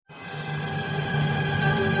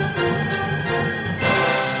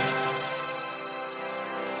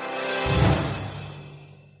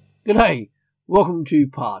G'day, welcome to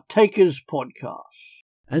Partakers Podcast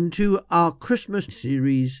and to our Christmas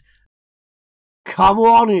series, Come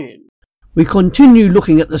On In. We continue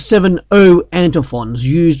looking at the 7 O antiphons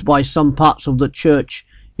used by some parts of the church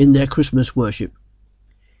in their Christmas worship.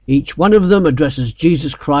 Each one of them addresses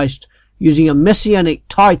Jesus Christ using a messianic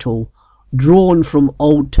title drawn from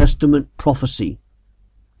Old Testament prophecy.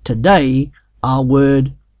 Today, our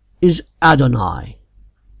word is Adonai.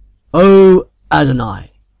 O Adonai,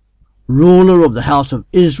 ruler of the house of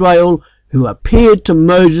Israel, who appeared to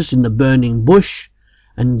Moses in the burning bush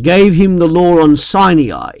and gave him the law on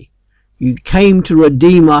Sinai, you came to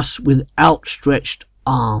redeem us with outstretched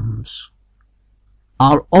arms.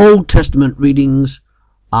 Our Old Testament readings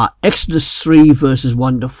are Exodus 3 verses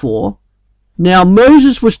 1 to 4. Now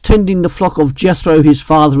Moses was tending the flock of Jethro, his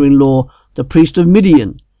father-in-law, the priest of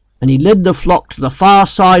Midian, and he led the flock to the far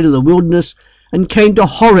side of the wilderness and came to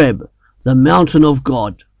Horeb, the mountain of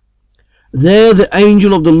God. There the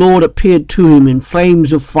angel of the Lord appeared to him in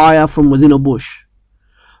flames of fire from within a bush.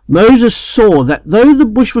 Moses saw that though the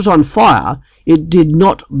bush was on fire, it did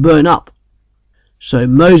not burn up. So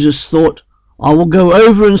Moses thought, I will go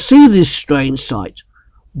over and see this strange sight.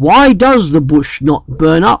 Why does the bush not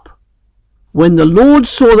burn up? When the Lord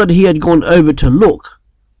saw that he had gone over to look,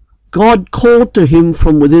 God called to him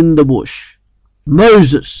from within the bush,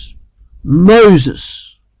 Moses, Moses.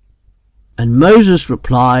 And Moses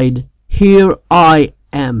replied, Here I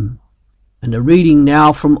am. And a reading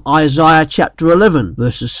now from Isaiah chapter 11,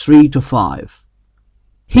 verses 3 to 5.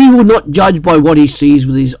 He will not judge by what he sees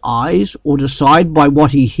with his eyes, or decide by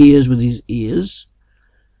what he hears with his ears.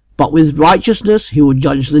 But with righteousness he will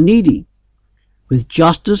judge the needy. With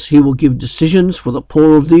justice he will give decisions for the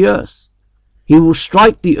poor of the earth. He will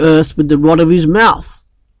strike the earth with the rod of his mouth.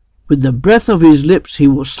 With the breath of his lips he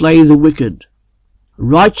will slay the wicked.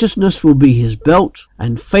 Righteousness will be his belt,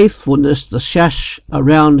 and faithfulness the sash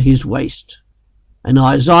around his waist. And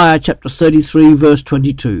Isaiah chapter 33 verse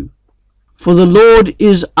 22. For the Lord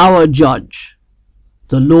is our judge.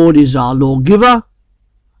 The Lord is our lawgiver.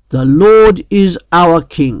 The Lord is our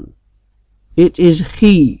king. It is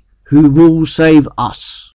he who will save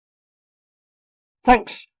us.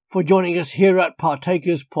 Thanks for joining us here at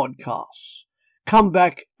Partakers Podcasts. Come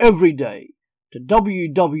back every day to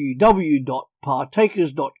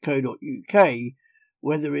www.partakers.co.uk,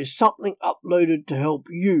 where there is something uploaded to help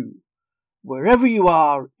you, wherever you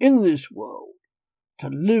are in this world, to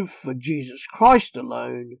live for Jesus Christ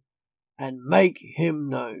alone and make him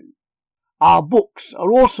known. Our books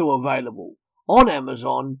are also available on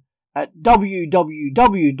Amazon at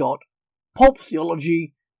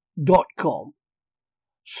www.pulptheology.com.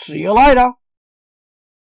 See you later.